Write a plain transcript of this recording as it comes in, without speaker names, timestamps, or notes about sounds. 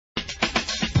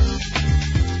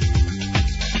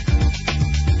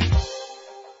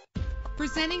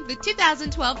Presenting the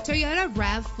 2012 Toyota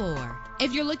RAV4.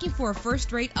 If you're looking for a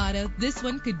first-rate auto, this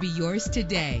one could be yours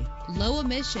today. Low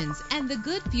emissions and the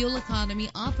good fuel economy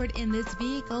offered in this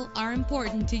vehicle are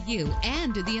important to you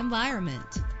and to the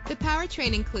environment. The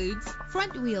powertrain includes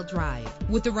front-wheel drive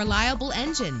with a reliable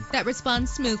engine that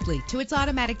responds smoothly to its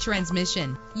automatic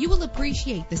transmission. You will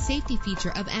appreciate the safety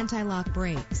feature of anti-lock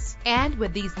brakes. And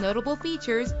with these notable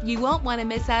features, you won't want to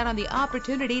miss out on the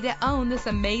opportunity to own this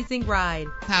amazing ride.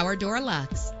 Power door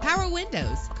locks, power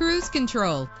windows, cruise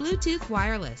control, Bluetooth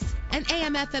wireless, an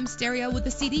AM/FM stereo with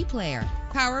a CD player,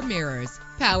 power mirrors,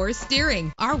 power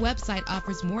steering. Our website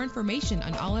offers more information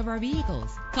on all of our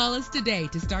vehicles. Call us today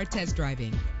to start test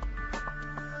driving.